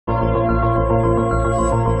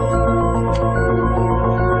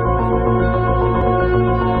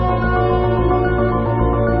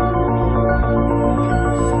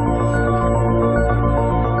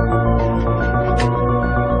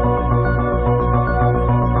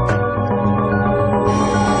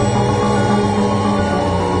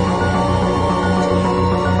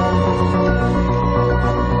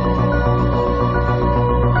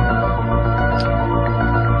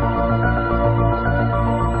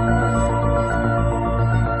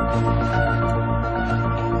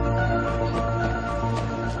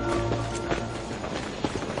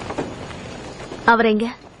அவர் எங்க?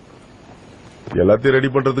 எல்லாத்தையும் ரெடி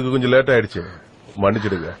பண்றதுக்கு கொஞ்சம் லேட் ஆயிடுச்சு,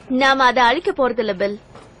 மன்னிச்சிடுங்க. நாம அதை அழிக்க போறதில்ல பெல்.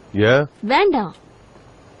 ஏன் வேண்டாம்?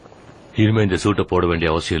 இனிமே இந்த சூட்டை போட வேண்டிய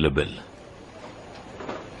அவசியம் இல்ல பெல்.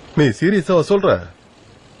 நீ சீரியஸா சொல்ற?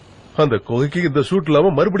 அந்த குகைக்கு இந்த ஷூட்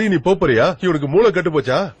இல்லாம மறுபடியும் நீ போறியா? இவனுக்கு மூளை கட்டு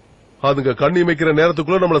போச்சா? அதுங்க கண்ணி வைக்கிற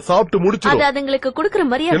நேரத்துக்குள்ள நம்மள சாப்பிட்டு முடிச்சிடும். அது அதுங்களுக்கு கொடுக்கிற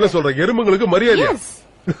மரியாதை. என்ன சொல்ற? எறும்புங்களுக்கு மரியாதை?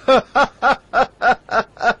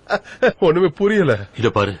 ஒண்ணுமே புரியல. இத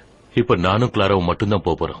பாரு, இப்ப நானும் கிளாராவும் மட்டும்தான்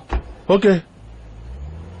போறோம். ஓகே,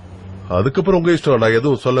 அதுக்கப்புறம் உங்க இஷ்டம். நான்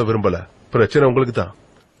எதுவும் சொல்ல விரும்பல. பிரச்சனை உங்களுக்கு தான்.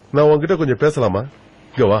 நான் உங்ககிட்ட கொஞ்சம் பேசலாமா?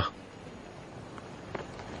 இங்க வா.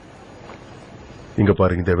 இங்க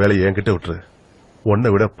பாரு, இந்த வேலையை என்கிட்ட விட்டுரு. உன்னை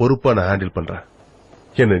விட பொறுப்பா நான் ஹேண்டில் பண்றேன்.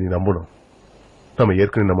 என்ன நீ நம்பணும். நம்ம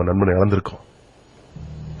ஏற்கனவே நம்ம நண்பனை இழந்திருக்கோம்.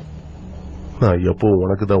 நான் எப்பவும்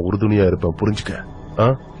உனக்கு தான் உறுதுணையா இருப்பேன், புரிஞ்சுக்க.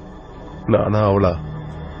 நானா அவளா?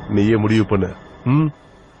 நீயே முடிவு பண்ணு.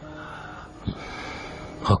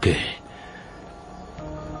 ஓகே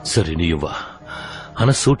சரி, நீயும் வா.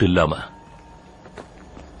 ஆனா சூட் இல்லாம.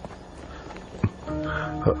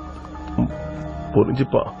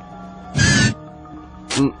 புரிஞ்சுப்பா.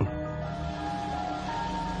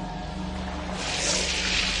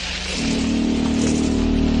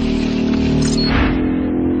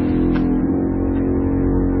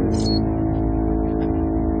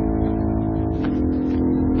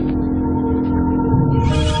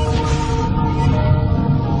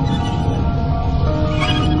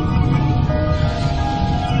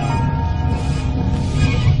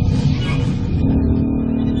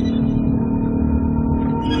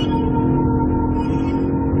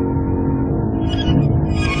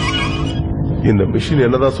 இந்த மிஷின்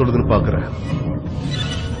என்னதான் சொல்லுதுன்னு பாக்குறேன்.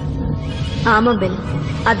 ஆமா பெல்,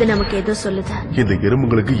 அது நமக்கு ஏதோ சொல்லுது. இந்த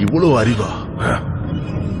எறும்புங்களுக்கு இவ்வளவு அறிவா?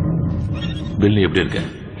 பெல், நீ எப்படி இருக்க?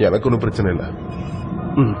 எனக்கு ஒன்னும் பிரச்சனை இல்ல.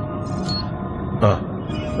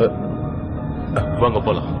 வாங்க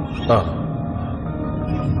போலாம்.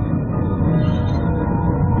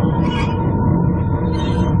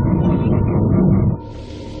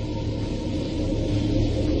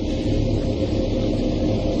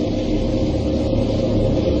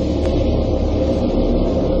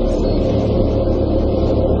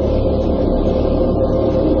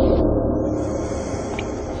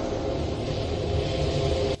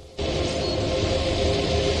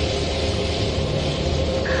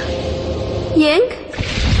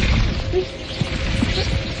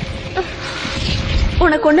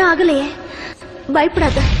 உனக்கு ஒண்ணு ஆகலையே,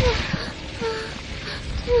 பயப்படாத.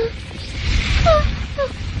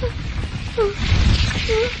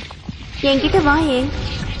 என்கிட்ட வா. ஏன்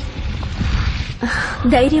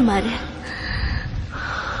தைரியமாறு.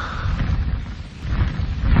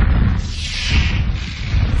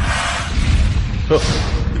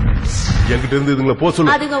 என்கிட்ட இருந்து இதுங்களை போ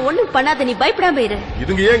சொல்லு. அதுங்க ஒண்ணும் பண்ணாத, நீ பயப்படாம இரு.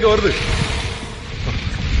 இதுங்க ஏங்க வருது?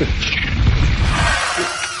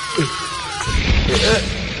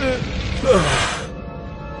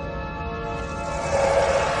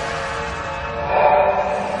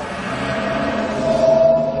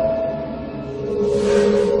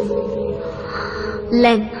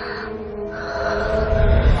 லென்,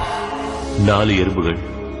 4 எறும்புகள்,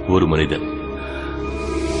 ஒரு மனிதன்.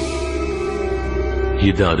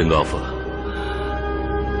 இது அதுங்க ஆஃபர்.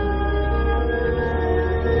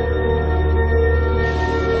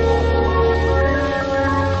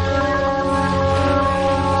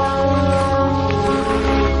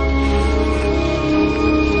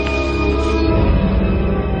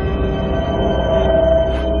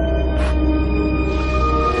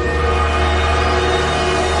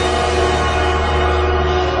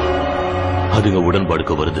 அதுங்க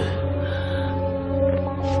உடன்பாடுக்கு வருது.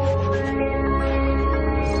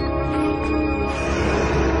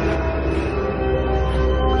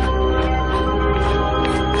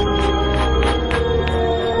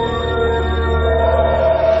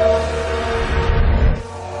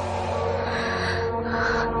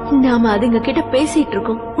 நாம அதுங்க கிட்ட பேசிட்டு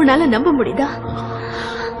இருக்கோம். உன்னால நம்ப முடியுதா?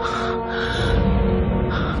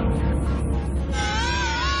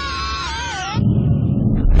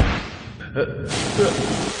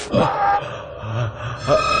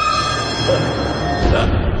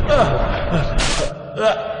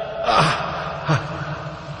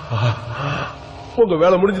 உங்க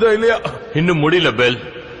வேலை முடிஞ்சதா இல்லையா? இன்னும் முடியல பெல்.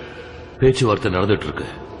 பேச்சுவார்த்தை நடந்துட்டு இருக்கு.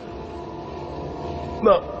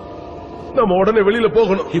 நம்ம உடனே வெளியில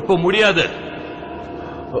போகணும். இப்ப முடியாது.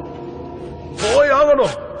 போய்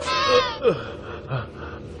ஆகணும்.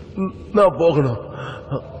 நான் போகணும்.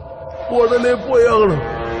 உடனே போய் ஆகணும்.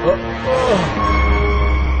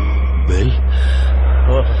 பெல்,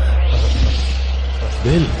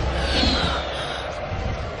 பெல்,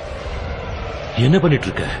 என்ன பண்ணிட்டு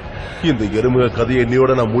இருக்க? இந்த எருமுக கதையை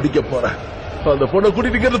என்னையோட நான் முடிக்க போறேன். அந்த பொண்ணை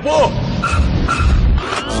கூட்டிட்டு போ.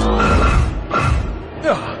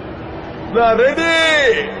 நான் ரெடி.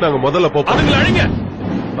 நாங்க முதல்ல போப்போம். அதுங்களை அழிங்க.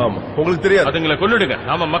 ஆமா, உங்களுக்கு தெரியாது. அதுங்களை கொன்னுடுங்க.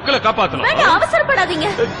 நாம மக்களை காப்பாத்தணும். வேண்டாம், அவசரப்படாதீங்க.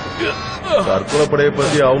 தற்கொலை படையை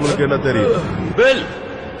பத்தி அவங்களுக்கு என்ன தெரியும்? பில்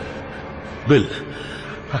பில்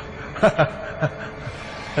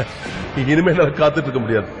இனிமே நான் காத்துட்டு இருக்க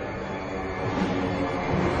முடியாது.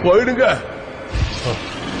 போயிடுங்க.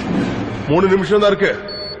 3 நிமிஷம் தான் இருக்கு.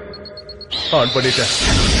 ஆன் பண்ணிட்டேன்.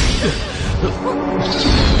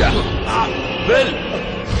 பில்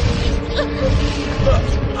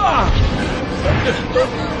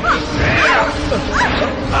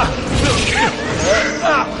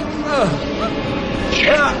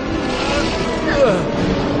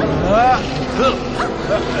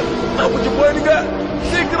கொஞ்சம் போயிடுங்க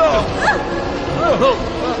சீக்கிரம்.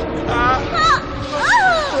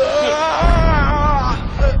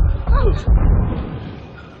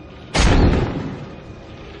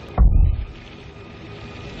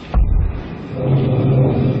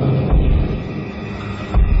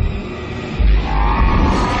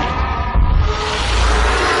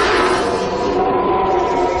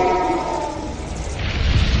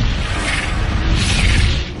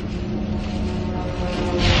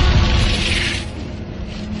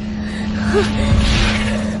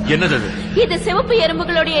 என்னது? இது சிவப்பு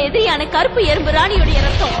எறும்புகளுடைய எதிரியான கருப்பு எறும்பு ராணியுடைய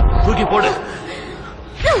ரத்தம். தூக்கி போடு.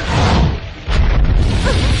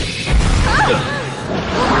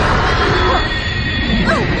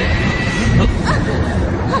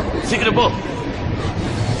 சீக்கிரம் போ.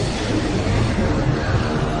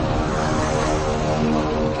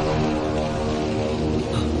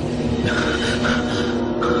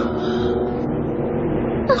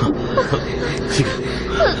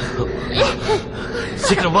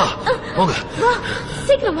 சீக்கிரம் வா. போங்க.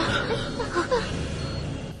 சீக்கிரம் வா.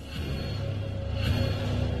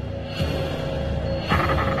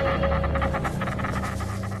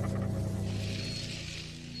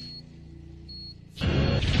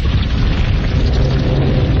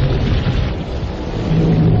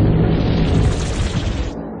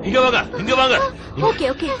 இங்க வாங்க, இங்க வாங்க. Okay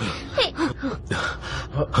okay.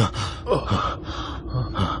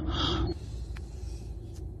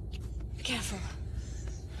 Careful.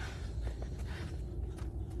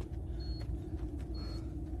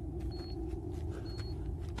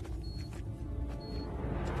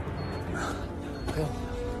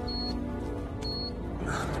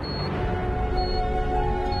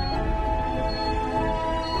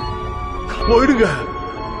 போயிடுங்க.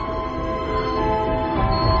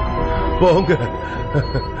 போங்க.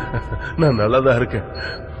 நான் நல்லாதான் இருக்கேன்.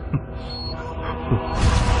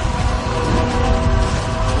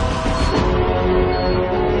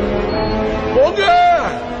 போங்க.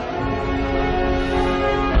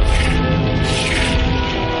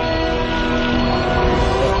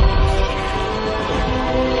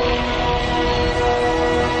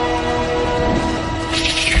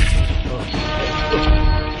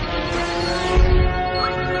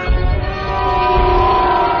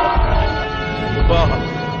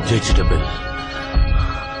 ஜெயிச்சிட்ட பில்.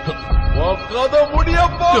 கதை முடிய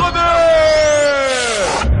போகுது.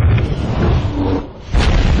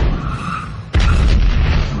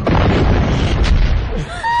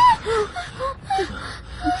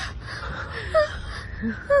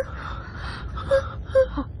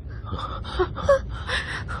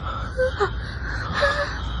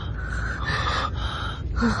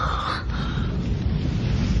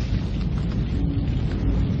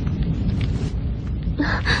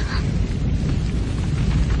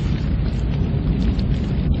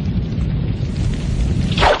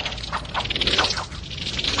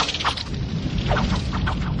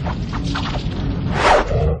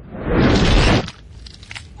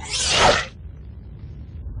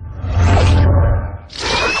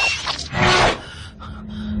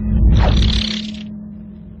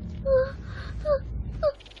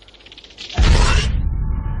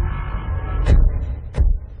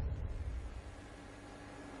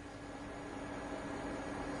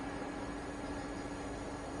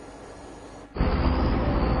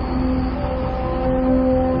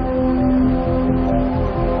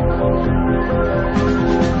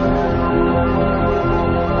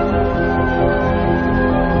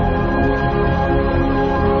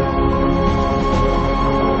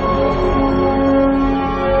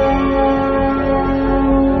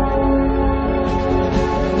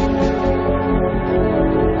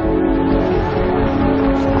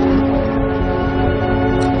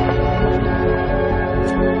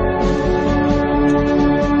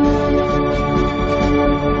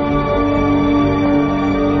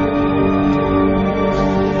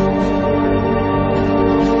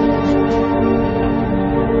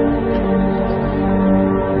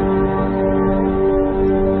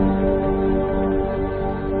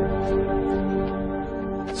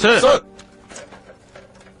 Sir.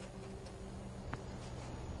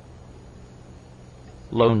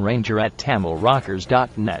 Lone Ranger at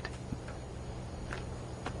TamilRockers.net.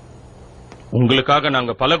 உங்களுக்காக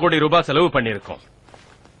நாங்க பல கோடி ரூபாய் செலவு பண்ணிருக்கோம்.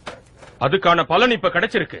 அதுக்கான பலன் இப்ப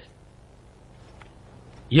கிடைச்சிருக்கு.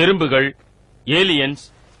 எறும்புகள், ஏலியன்ஸ்,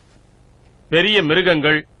 பெரிய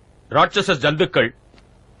மிருகங்கள், ராட்சச ஜந்துக்கள்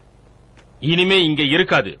இனிமே இங்க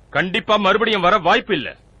இருக்காது. கண்டிப்பா மறுபடியும் வர வாய்ப்பு இல்ல.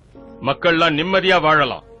 மக்கள்லாம் நிம்மதியா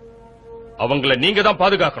வாழலாம். அவங்கள நீங்க தான்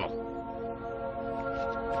பாதுகாக்கணும்.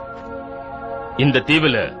 இந்த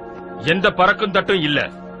தீவுல எந்த பறக்கும் தட்டும் இல்ல,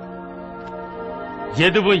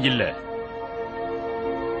 எதுவும் இல்ல.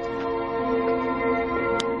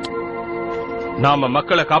 நாம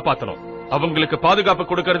மக்களை காப்பாத்தணும். அவங்களுக்கு பாதுகாப்பு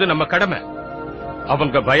கொடுக்கிறது நம்ம கடமை.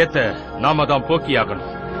 அவங்க பயத்தை நாம தான் போக்கியாகணும்.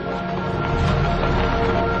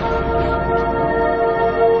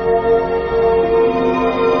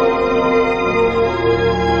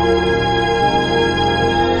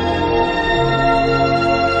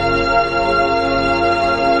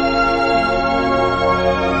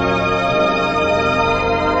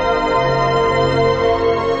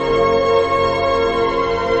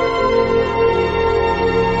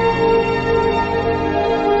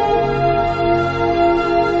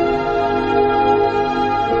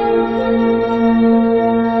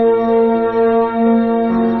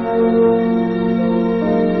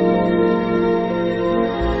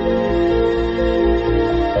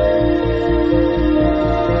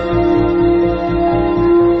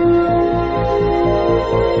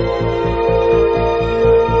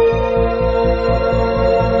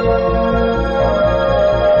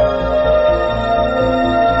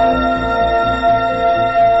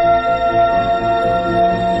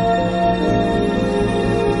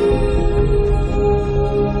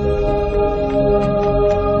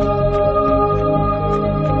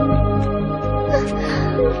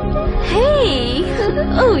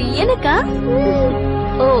 எனக்கா?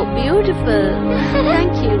 ஓ பியூட்டிஃபுல்.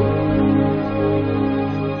 Thank you.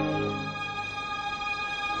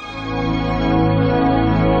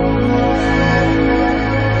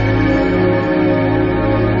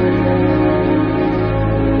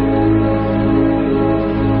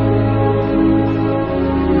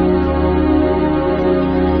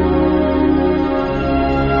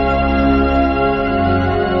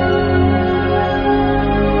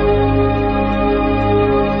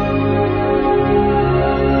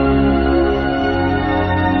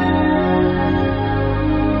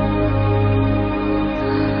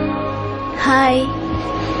 Hi.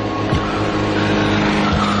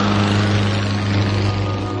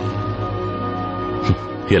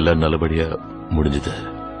 எல்லாம் நல்லபடியா முடிஞ்சது.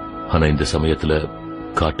 ஆனா இந்த சமயத்துல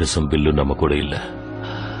காட்டுசும் பில்லும் நம்ம கூட இல்ல.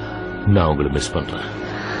 நான் உங்களை மிஸ் பண்றேன்.